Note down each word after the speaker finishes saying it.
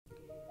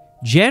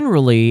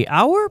Generally,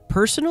 our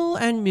personal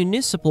and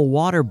municipal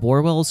water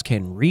borewells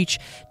can reach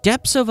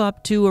depths of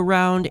up to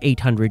around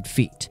 800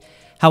 feet.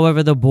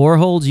 However, the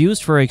boreholes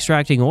used for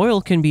extracting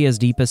oil can be as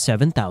deep as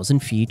 7,000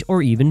 feet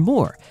or even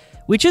more,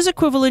 which is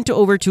equivalent to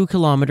over 2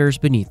 kilometers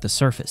beneath the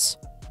surface.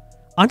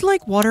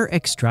 Unlike water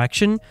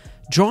extraction,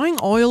 drawing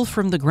oil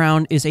from the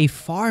ground is a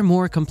far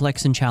more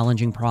complex and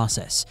challenging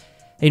process.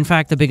 In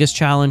fact, the biggest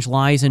challenge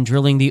lies in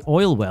drilling the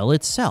oil well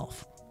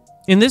itself.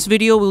 In this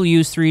video, we'll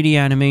use 3D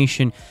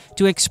animation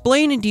to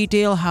explain in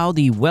detail how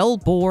the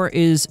Wellbore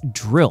is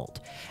drilled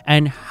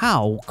and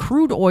how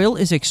crude oil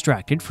is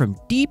extracted from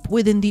deep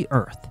within the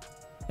earth.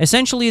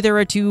 Essentially, there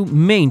are two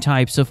main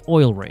types of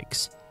oil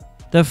rigs.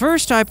 The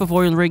first type of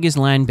oil rig is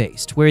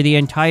land-based, where the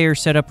entire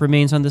setup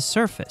remains on the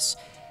surface.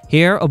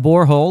 Here, a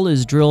borehole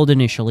is drilled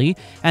initially,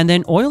 and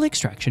then oil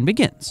extraction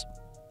begins.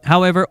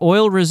 However,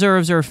 oil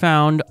reserves are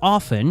found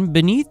often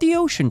beneath the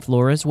ocean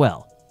floor as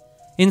well.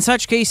 In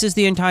such cases,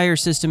 the entire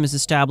system is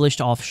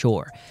established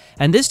offshore,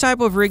 and this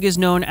type of rig is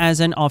known as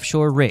an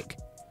offshore rig.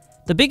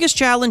 The biggest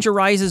challenge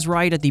arises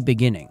right at the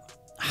beginning.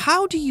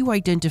 How do you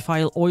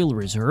identify oil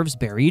reserves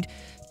buried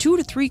 2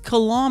 to 3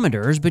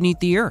 kilometers beneath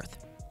the earth?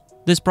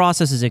 This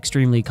process is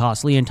extremely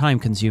costly and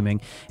time-consuming.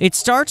 It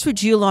starts with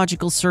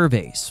geological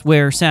surveys,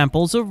 where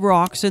samples of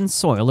rocks and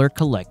soil are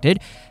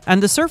collected,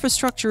 and the surface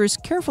structure is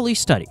carefully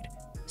studied.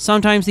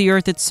 Sometimes the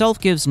earth itself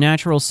gives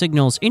natural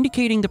signals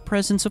indicating the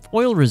presence of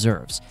oil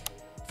reserves.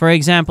 For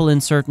example,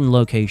 in certain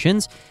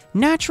locations,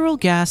 natural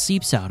gas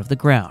seeps out of the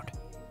ground.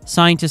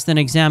 Scientists then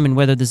examine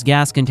whether this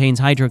gas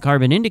contains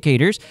hydrocarbon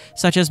indicators,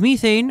 such as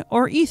methane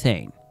or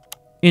ethane.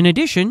 In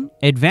addition,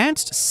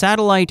 advanced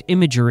satellite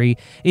imagery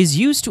is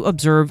used to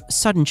observe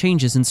sudden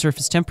changes in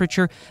surface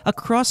temperature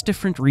across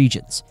different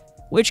regions,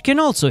 which can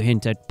also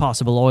hint at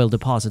possible oil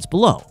deposits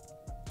below.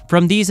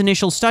 From these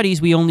initial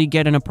studies, we only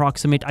get an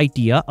approximate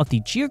idea of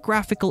the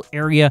geographical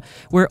area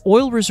where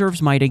oil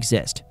reserves might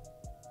exist.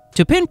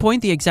 To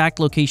pinpoint the exact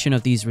location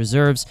of these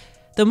reserves,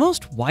 the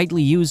most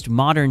widely used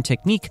modern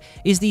technique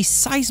is the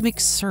seismic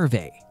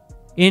survey.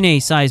 In a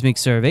seismic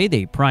survey,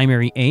 the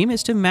primary aim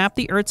is to map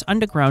the Earth's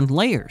underground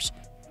layers.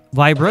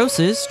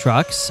 Vibroseis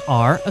trucks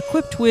are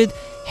equipped with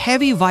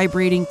heavy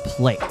vibrating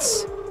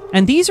plates,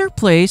 and these are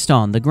placed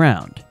on the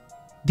ground.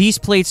 These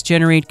plates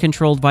generate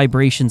controlled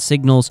vibration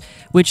signals,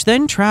 which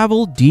then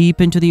travel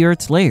deep into the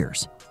Earth's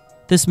layers.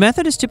 This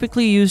method is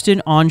typically used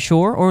in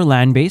onshore or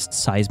land-based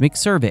seismic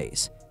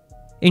surveys.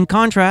 In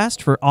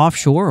contrast, for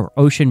offshore or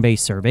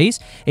ocean-based surveys,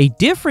 a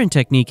different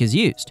technique is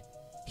used.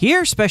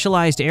 Here,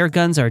 specialized air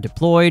guns are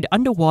deployed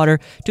underwater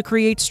to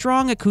create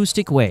strong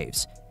acoustic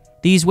waves.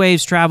 These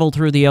waves travel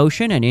through the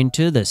ocean and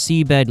into the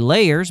seabed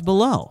layers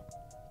below.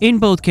 In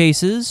both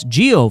cases,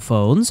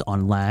 geophones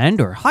on land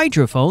or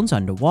hydrophones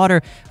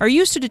underwater are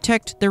used to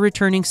detect the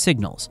returning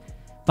signals.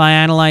 By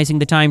analyzing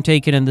the time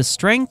taken and the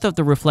strength of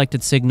the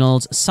reflected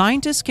signals,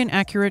 scientists can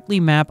accurately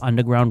map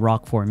underground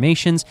rock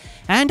formations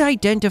and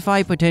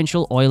identify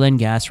potential oil and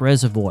gas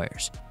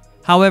reservoirs.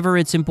 However,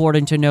 it's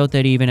important to note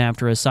that even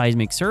after a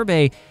seismic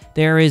survey,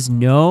 there is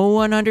no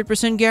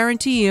 100%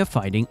 guarantee of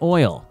finding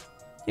oil.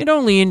 It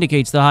only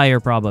indicates the higher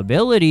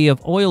probability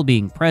of oil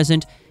being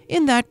present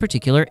in that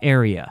particular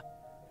area.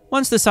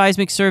 Once the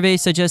seismic survey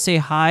suggests a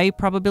high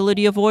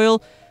probability of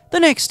oil, the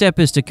next step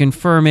is to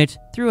confirm it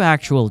through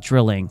actual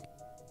drilling.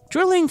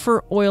 Drilling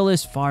for oil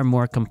is far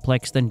more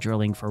complex than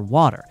drilling for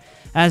water,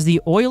 as the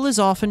oil is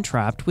often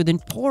trapped within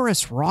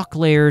porous rock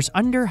layers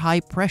under high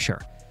pressure,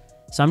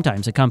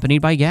 sometimes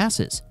accompanied by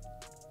gases.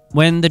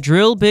 When the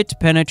drill bit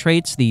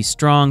penetrates the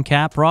strong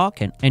cap rock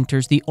and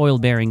enters the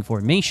oil-bearing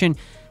formation,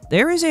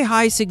 there is a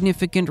high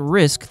significant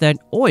risk that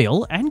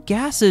oil and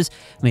gases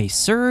may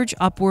surge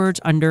upwards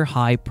under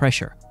high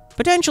pressure,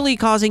 potentially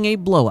causing a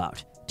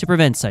blowout. To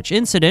prevent such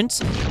incidents,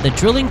 the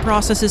drilling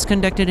process is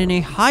conducted in a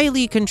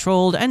highly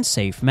controlled and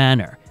safe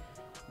manner.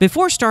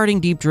 Before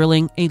starting deep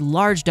drilling, a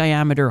large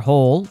diameter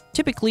hole,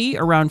 typically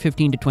around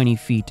 15 to 20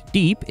 feet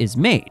deep, is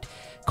made,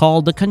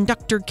 called the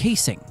conductor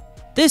casing.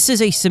 This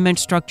is a cement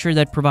structure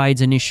that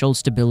provides initial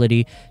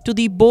stability to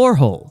the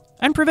borehole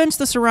and prevents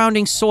the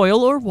surrounding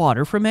soil or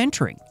water from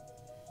entering.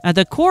 At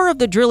the core of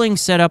the drilling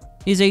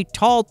setup is a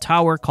tall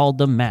tower called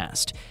the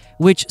mast,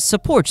 which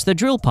supports the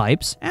drill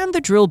pipes and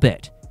the drill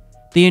bit.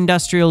 The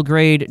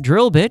industrial-grade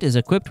drill bit is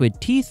equipped with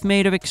teeth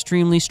made of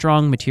extremely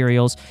strong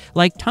materials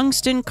like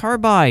tungsten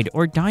carbide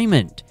or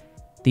diamond.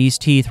 These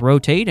teeth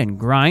rotate and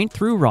grind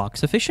through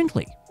rocks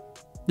efficiently.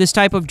 This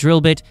type of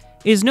drill bit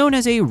is known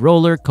as a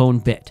roller cone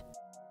bit.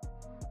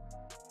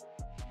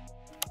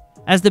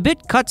 As the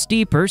bit cuts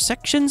deeper,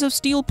 sections of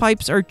steel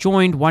pipes are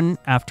joined one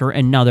after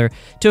another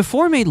to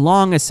form a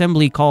long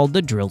assembly called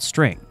the drill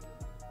string.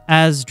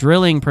 As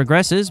drilling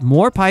progresses,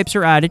 more pipes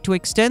are added to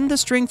extend the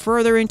string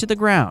further into the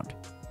ground.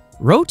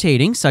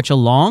 Rotating such a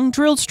long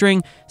drill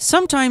string,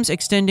 sometimes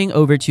extending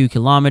over 2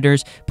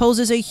 kilometers,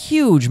 poses a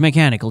huge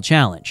mechanical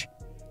challenge.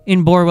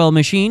 In borewell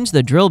machines,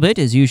 the drill bit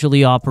is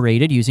usually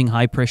operated using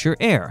high-pressure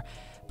air,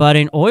 but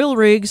in oil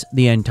rigs,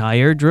 the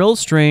entire drill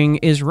string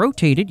is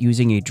rotated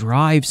using a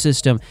drive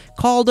system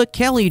called a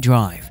Kelly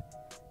drive.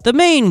 The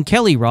main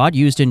Kelly rod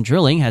used in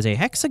drilling has a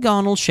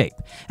hexagonal shape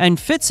and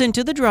fits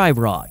into the drive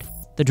rod.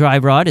 The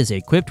drive rod is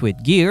equipped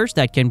with gears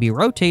that can be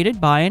rotated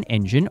by an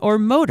engine or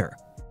motor.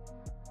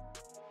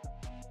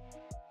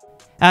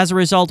 As a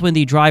result, when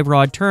the drive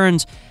rod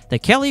turns, the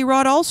Kelly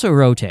rod also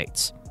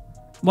rotates.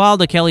 While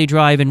the Kelly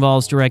drive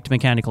involves direct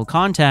mechanical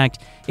contact,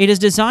 it is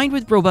designed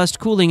with robust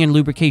cooling and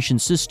lubrication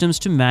systems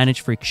to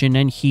manage friction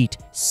and heat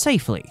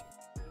safely.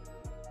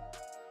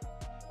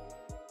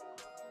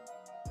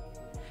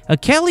 A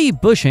Kelly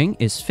bushing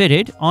is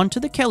fitted onto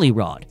the Kelly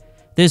rod.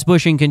 This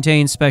bushing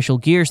contains special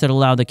gears that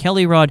allow the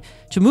Kelly rod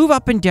to move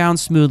up and down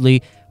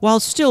smoothly while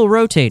still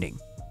rotating.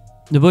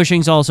 The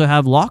bushings also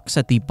have locks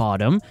at the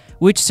bottom,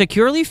 which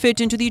securely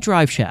fit into the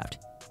drive shaft.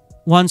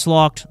 Once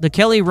locked, the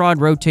Kelly rod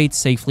rotates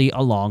safely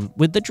along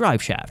with the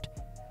drive shaft.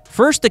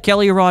 First, the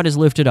Kelly rod is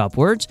lifted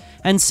upwards,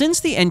 and since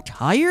the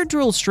entire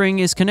drill string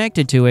is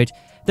connected to it,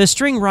 the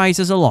string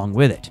rises along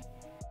with it.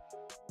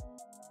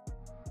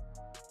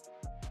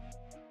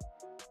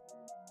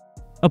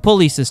 A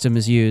pulley system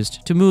is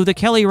used to move the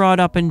Kelly rod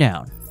up and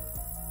down.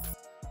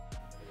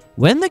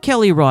 When the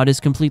Kelly rod is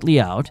completely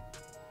out,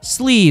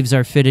 sleeves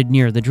are fitted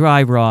near the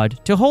drive rod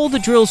to hold the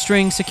drill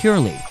string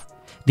securely.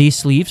 These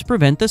sleeves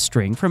prevent the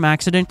string from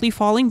accidentally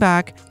falling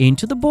back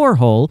into the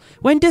borehole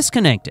when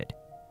disconnected.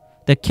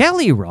 The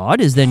Kelly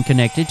rod is then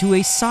connected to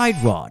a side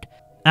rod.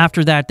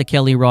 After that, the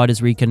Kelly rod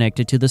is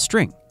reconnected to the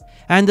string,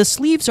 and the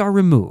sleeves are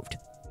removed.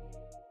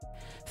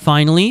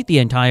 Finally, the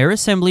entire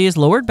assembly is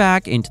lowered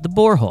back into the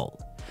borehole.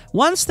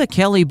 Once the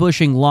Kelly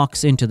bushing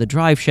locks into the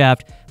drive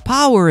shaft,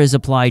 power is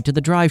applied to the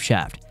drive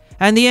shaft,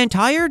 and the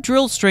entire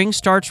drill string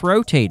starts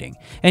rotating,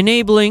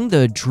 enabling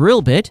the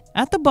drill bit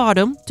at the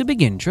bottom to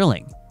begin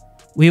drilling.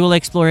 We will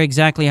explore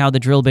exactly how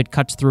the drill bit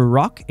cuts through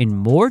rock in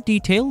more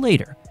detail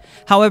later.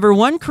 However,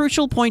 one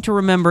crucial point to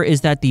remember is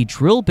that the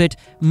drill bit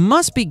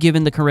must be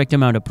given the correct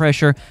amount of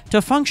pressure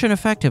to function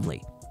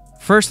effectively.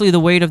 Firstly, the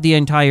weight of the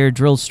entire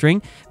drill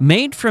string,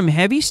 made from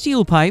heavy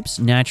steel pipes,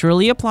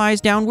 naturally applies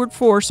downward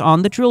force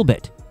on the drill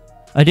bit.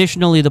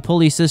 Additionally, the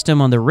pulley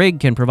system on the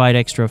rig can provide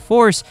extra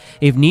force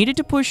if needed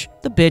to push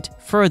the bit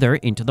further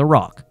into the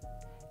rock.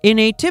 In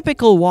a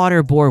typical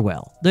water bore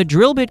well, the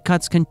drill bit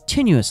cuts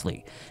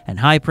continuously, and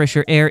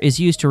high-pressure air is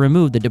used to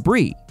remove the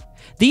debris.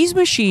 These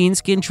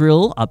machines can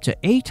drill up to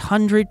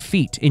 800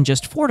 feet in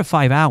just 4 to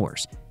 5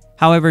 hours.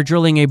 However,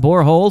 drilling a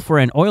borehole for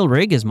an oil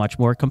rig is much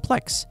more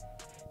complex.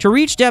 To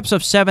reach depths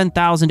of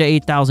 7,000 to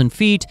 8,000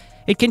 feet,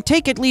 it can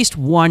take at least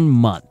 1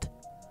 month.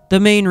 The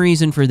main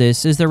reason for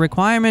this is the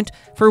requirement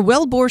for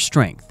wellbore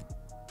strength.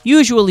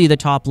 Usually, the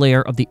top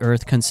layer of the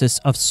earth consists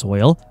of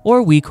soil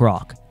or weak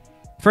rock.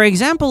 For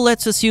example,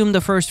 let's assume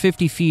the first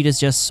 50 feet is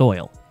just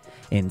soil.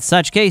 In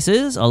such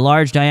cases, a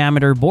large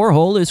diameter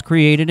borehole is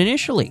created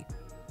initially.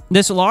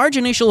 This large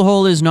initial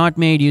hole is not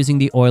made using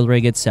the oil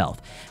rig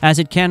itself, as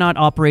it cannot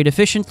operate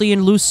efficiently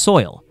in loose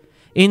soil.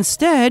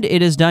 Instead,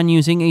 it is done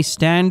using a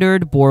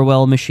standard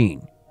borewell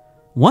machine.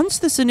 Once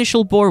this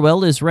initial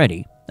borewell is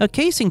ready, a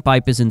casing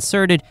pipe is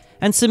inserted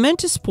and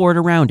cement is poured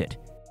around it.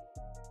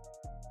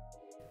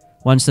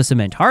 Once the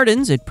cement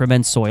hardens, it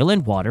prevents soil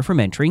and water from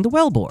entering the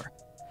wellbore.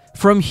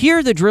 From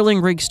here, the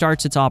drilling rig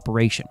starts its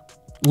operation.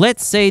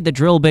 Let's say the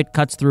drill bit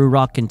cuts through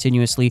rock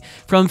continuously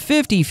from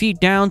 50 feet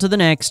down to the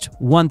next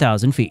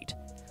 1,000 feet.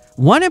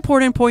 One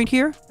important point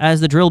here, as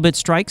the drill bit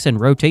strikes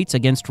and rotates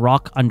against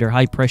rock under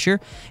high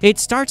pressure, it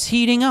starts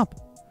heating up.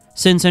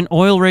 Since an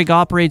oil rig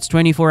operates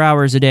 24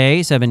 hours a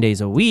day, 7 days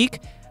a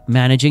week,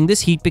 managing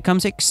this heat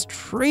becomes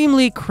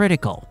extremely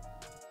critical.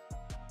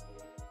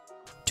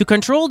 To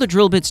control the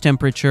drill bit's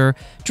temperature,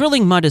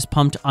 drilling mud is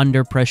pumped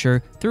under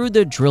pressure through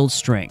the drill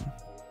string.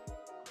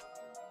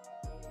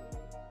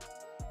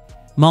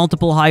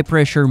 Multiple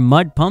high-pressure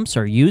mud pumps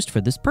are used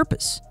for this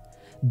purpose.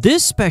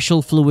 This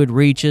special fluid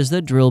reaches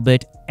the drill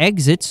bit,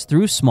 exits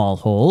through small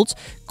holes,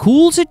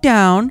 cools it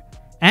down,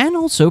 and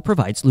also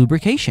provides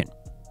lubrication.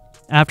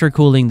 After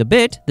cooling the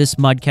bit, this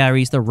mud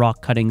carries the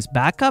rock cuttings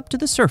back up to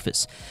the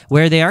surface,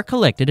 where they are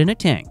collected in a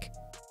tank.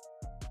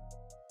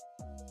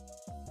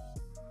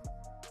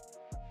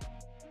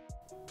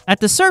 At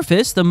the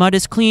surface, the mud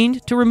is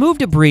cleaned to remove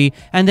debris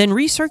and then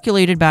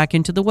recirculated back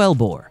into the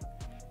wellbore.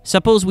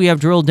 Suppose we have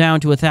drilled down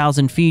to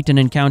 1,000 feet and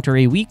encounter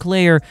a weak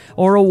layer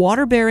or a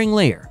water-bearing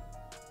layer.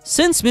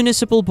 Since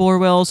municipal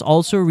borewells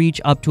also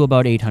reach up to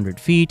about 800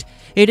 feet,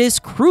 it is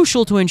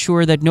crucial to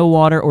ensure that no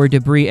water or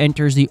debris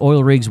enters the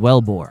oil rig's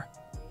wellbore.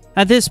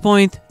 At this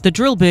point, the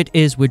drill bit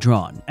is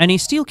withdrawn and a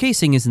steel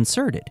casing is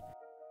inserted.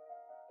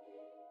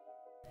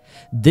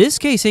 This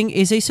casing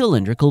is a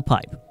cylindrical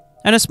pipe,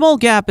 and a small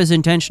gap is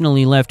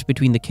intentionally left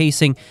between the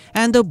casing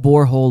and the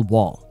borehole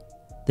wall.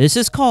 This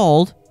is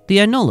called the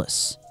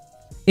annulus.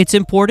 It's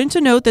important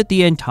to note that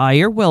the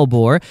entire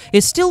wellbore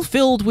is still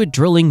filled with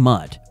drilling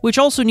mud, which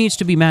also needs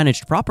to be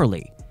managed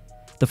properly.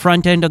 The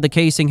front end of the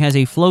casing has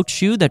a float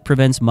shoe that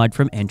prevents mud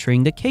from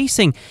entering the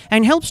casing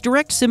and helps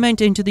direct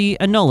cement into the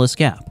annulus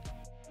gap.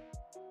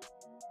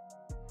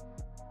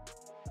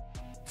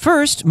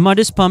 First, mud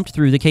is pumped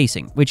through the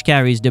casing, which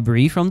carries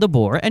debris from the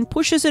bore and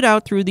pushes it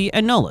out through the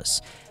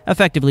annulus,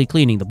 effectively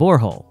cleaning the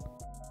borehole.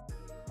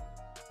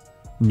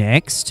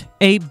 Next,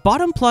 a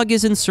bottom plug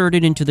is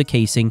inserted into the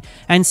casing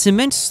and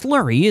cement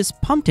slurry is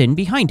pumped in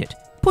behind it,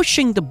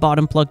 pushing the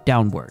bottom plug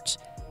downwards.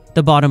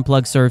 The bottom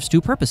plug serves two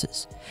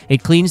purposes.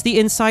 It cleans the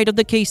inside of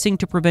the casing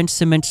to prevent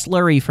cement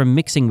slurry from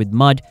mixing with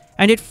mud,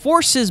 and it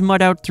forces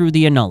mud out through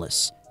the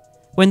annulus.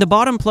 When the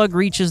bottom plug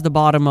reaches the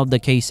bottom of the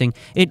casing,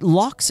 it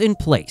locks in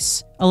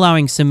place,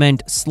 allowing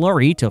cement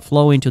slurry to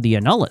flow into the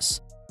annulus.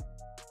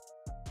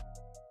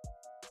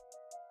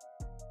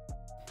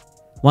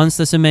 Once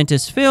the cement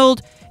is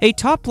filled, a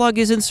top plug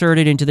is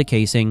inserted into the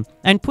casing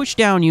and pushed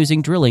down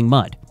using drilling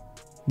mud.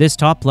 This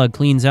top plug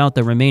cleans out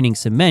the remaining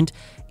cement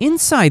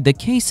inside the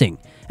casing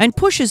and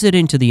pushes it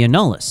into the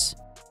annulus.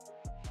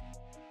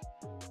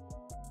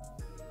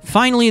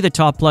 Finally, the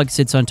top plug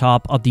sits on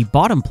top of the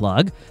bottom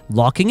plug,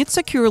 locking it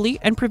securely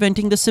and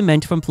preventing the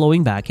cement from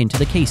flowing back into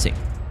the casing.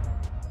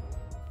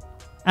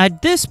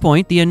 At this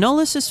point, the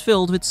annulus is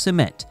filled with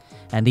cement,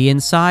 and the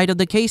inside of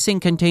the casing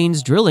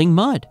contains drilling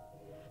mud.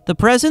 The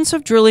presence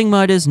of drilling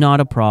mud is not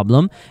a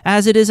problem,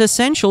 as it is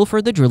essential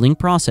for the drilling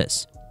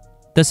process.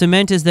 The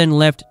cement is then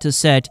left to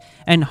set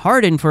and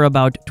harden for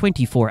about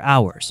 24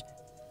 hours.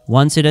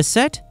 Once it is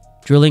set,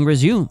 drilling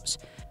resumes,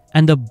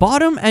 and the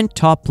bottom and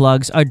top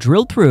plugs are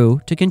drilled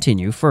through to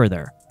continue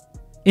further.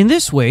 In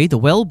this way, the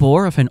well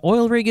bore of an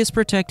oil rig is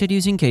protected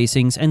using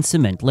casings and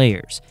cement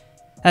layers.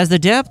 As the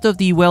depth of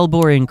the well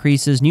bore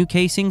increases, new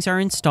casings are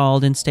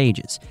installed in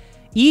stages,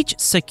 each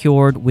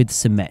secured with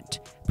cement,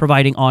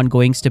 providing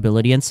ongoing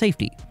stability and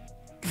safety.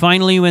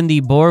 Finally, when the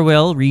bore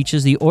well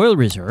reaches the oil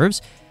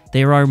reserves,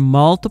 there are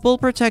multiple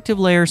protective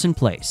layers in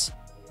place.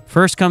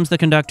 First comes the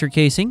conductor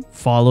casing,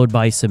 followed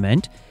by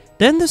cement,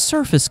 then the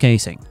surface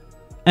casing,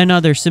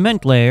 another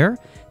cement layer,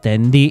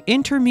 then the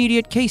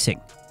intermediate casing,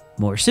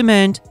 more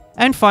cement,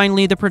 and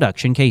finally the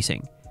production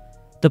casing.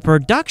 The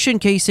production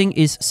casing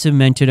is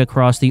cemented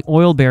across the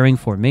oil-bearing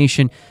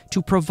formation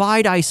to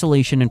provide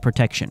isolation and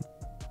protection.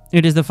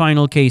 It is the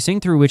final casing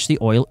through which the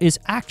oil is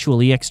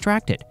actually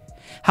extracted.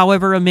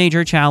 However, a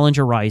major challenge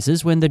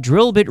arises when the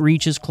drill bit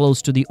reaches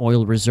close to the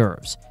oil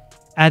reserves.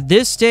 At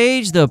this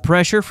stage, the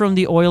pressure from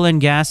the oil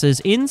and gases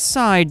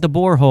inside the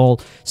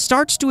borehole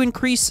starts to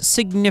increase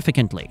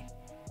significantly.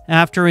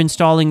 After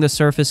installing the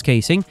surface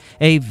casing,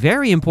 a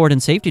very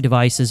important safety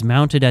device is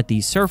mounted at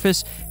the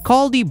surface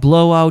called the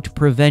Blowout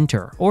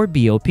Pretor, or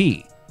BOP.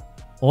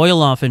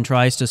 Oil often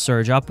tries to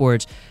surge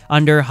upwards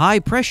under high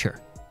pressure.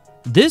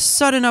 This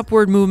sudden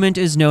upward movement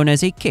is known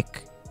as a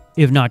kick.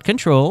 If not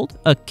controlled,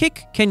 a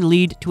kick can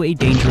lead to a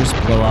dangerous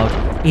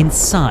blowout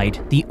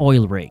inside the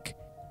oil rig.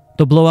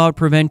 The Blowout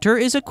Pretor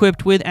is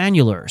equipped with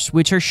annulars,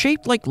 which are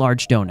shaped like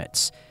large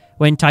donuts.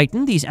 When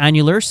tightened, these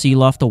annulars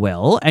seal off the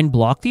well and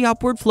block the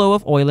upward flow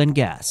of oil and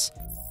gas.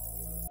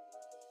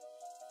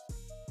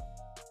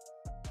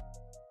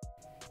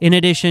 In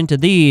addition to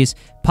these,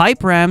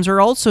 pipe rams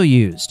are also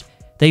used.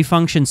 They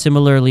function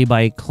similarly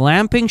by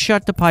clamping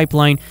shut the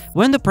pipeline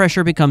when the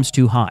pressure becomes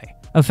too high,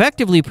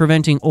 effectively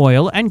preventing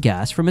oil and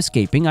gas from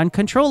escaping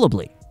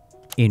uncontrollably.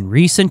 In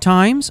recent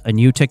times, a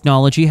new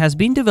technology has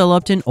been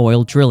developed in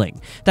oil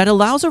drilling that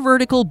allows a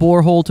vertical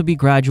borehole to be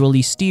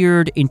gradually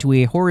steered into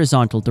a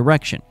horizontal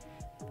direction.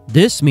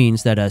 This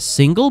means that a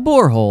single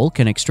borehole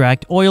can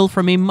extract oil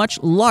from a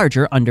much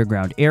larger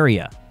underground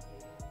area.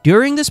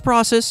 During this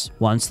process,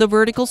 once the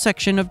vertical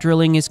section of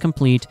drilling is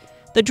complete,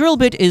 the drill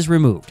bit is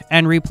removed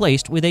and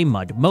replaced with a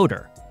mud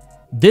motor.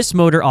 This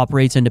motor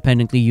operates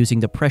independently using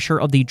the pressure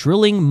of the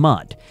drilling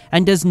mud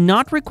and does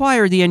not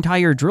require the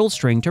entire drill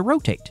string to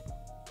rotate.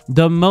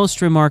 The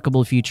most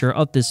remarkable feature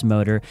of this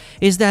motor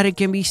is that it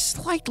can be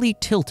slightly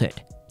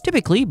tilted,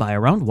 typically by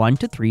around 1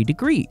 to 3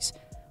 degrees,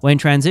 when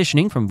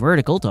transitioning from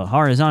vertical to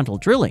horizontal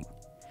drilling.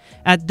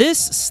 At this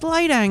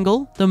slight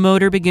angle, the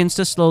motor begins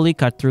to slowly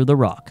cut through the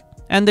rock,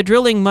 and the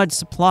drilling mud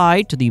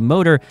supplied to the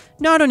motor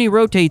not only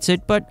rotates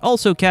it, but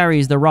also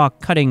carries the rock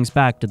cuttings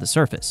back to the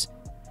surface.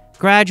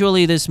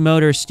 Gradually, this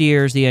motor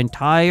steers the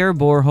entire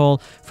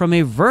borehole from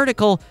a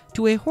vertical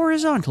to a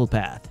horizontal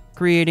path,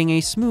 creating a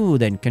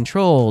smooth and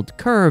controlled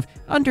curve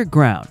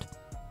underground.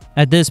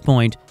 At this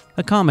point,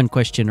 a common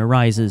question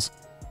arises.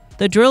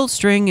 The drill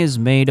string is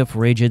made of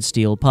rigid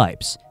steel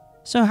pipes,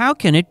 so how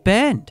can it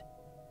bend?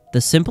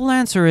 The simple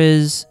answer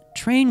is,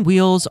 train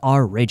wheels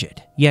are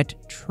rigid, yet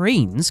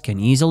trains can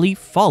easily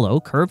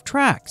follow curved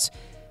tracks.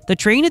 The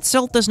train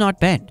itself does not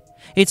bend,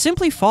 it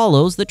simply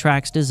follows the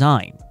track's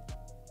design.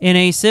 In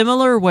a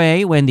similar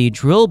way, when the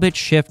drill bit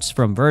shifts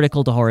from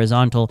vertical to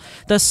horizontal,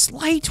 the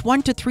slight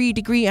 1 to 3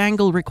 degree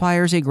angle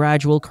requires a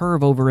gradual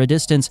curve over a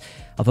distance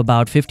of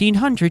about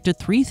 1,500 to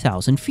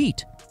 3,000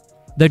 feet.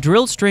 The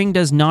drill string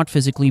does not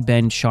physically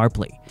bend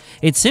sharply.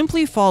 It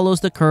simply follows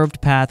the curved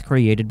path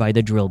created by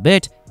the drill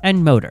bit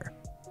and motor.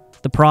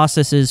 The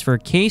processes for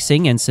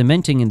casing and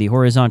cementing in the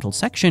horizontal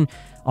section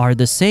are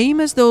the same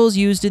as those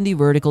used in the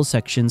vertical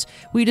sections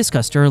we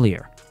discussed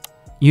earlier.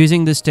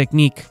 Using this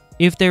technique,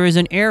 if there is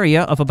an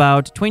area of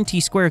about 20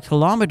 square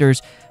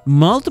kilometers,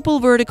 multiple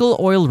vertical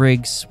oil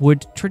rigs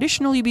would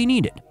traditionally be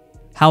needed.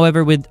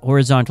 However, with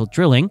horizontal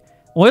drilling,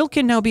 oil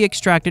can now be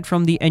extracted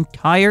from the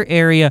entire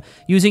area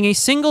using a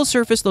single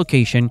surface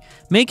location,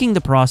 making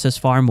the process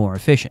far more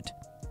efficient.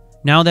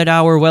 Now that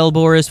our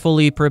wellbore is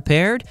fully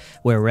prepared,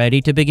 we're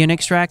ready to begin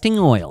extracting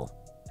oil.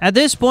 At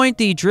this point,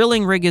 the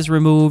drilling rig is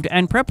removed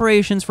and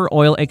preparations for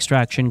oil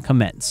extraction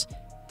commence.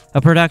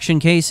 A production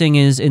casing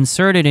is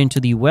inserted into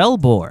the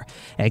wellbore,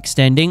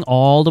 extending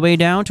all the way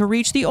down to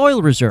reach the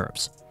oil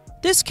reserves.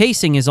 This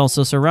casing is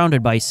also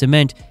surrounded by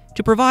cement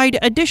to provide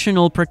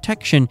additional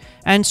protection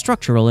and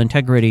structural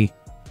integrity.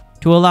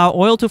 To allow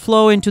oil to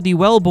flow into the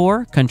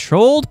wellbore,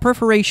 controlled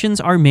perforations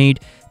are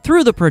made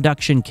through the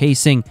production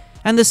casing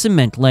and the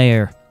cement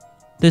layer.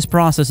 This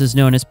process is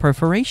known as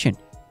perforation.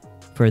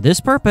 For this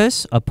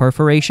purpose, a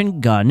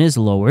perforation gun is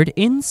lowered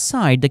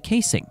inside the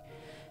casing.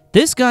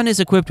 This gun is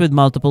equipped with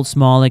multiple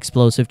small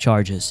explosive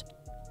charges.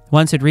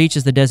 Once it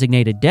reaches the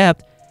designated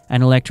depth,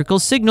 an electrical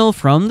signal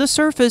from the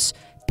surface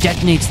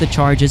detonates the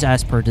charges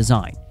as per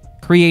design,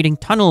 creating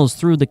tunnels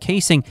through the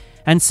casing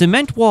and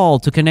cement wall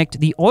to connect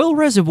the oil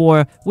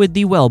reservoir with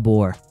the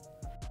wellbore.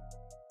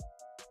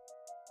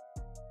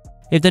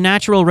 If the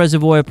natural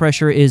reservoir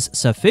pressure is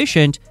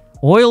sufficient,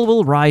 oil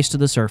will rise to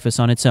the surface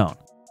on its own.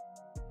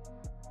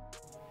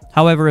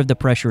 However, if the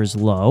pressure is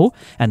low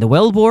and the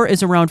wellbore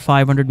is around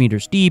 500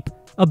 meters deep,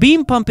 a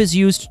beam pump is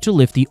used to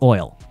lift the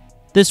oil.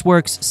 This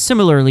works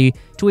similarly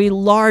to a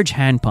large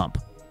hand pump.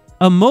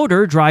 A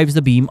motor drives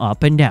the beam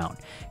up and down,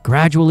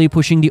 gradually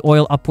pushing the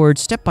oil upward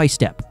step by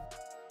step.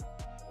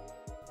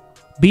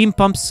 Beam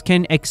pumps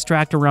can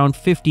extract around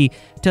 50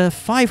 to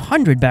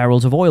 500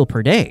 barrels of oil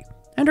per day,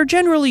 and are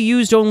generally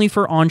used only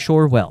for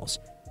onshore wells.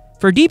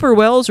 For deeper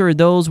wells or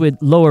those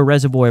with lower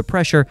reservoir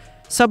pressure,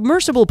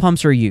 submersible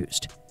pumps are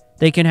used.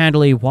 They can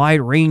handle a wide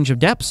range of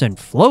depths and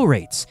flow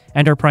rates,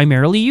 and are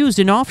primarily used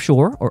in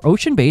offshore or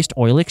ocean-based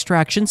oil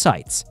extraction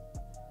sites.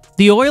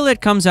 The oil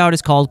that comes out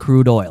is called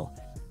crude oil.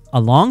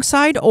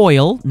 Alongside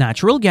oil,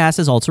 natural gas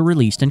is also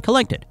released and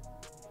collected.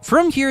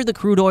 From here, the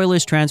crude oil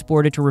is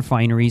transported to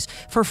refineries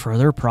for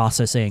further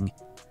processing.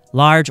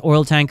 Large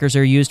oil tankers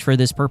are used for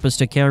this purpose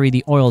to carry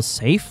the oil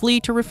safely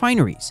to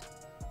refineries.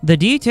 The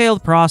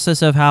detailed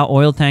process of how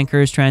oil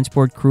tankers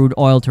transport crude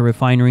oil to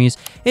refineries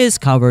is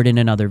covered in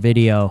another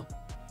video.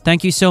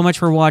 Thank you so much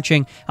for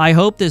watching. I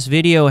hope this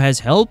video has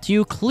helped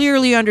you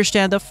clearly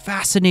understand the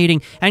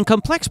fascinating and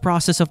complex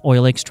process of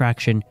oil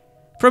extraction,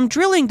 from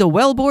drilling the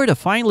wellbore to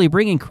finally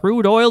bringing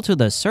crude oil to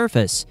the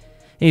surface.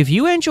 If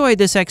you enjoyed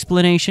this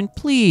explanation,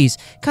 please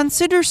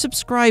consider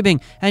subscribing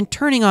and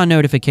turning on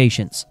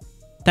notifications.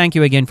 Thank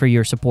you again for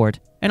your support,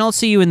 and I'll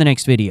see you in the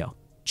next video.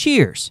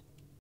 Cheers!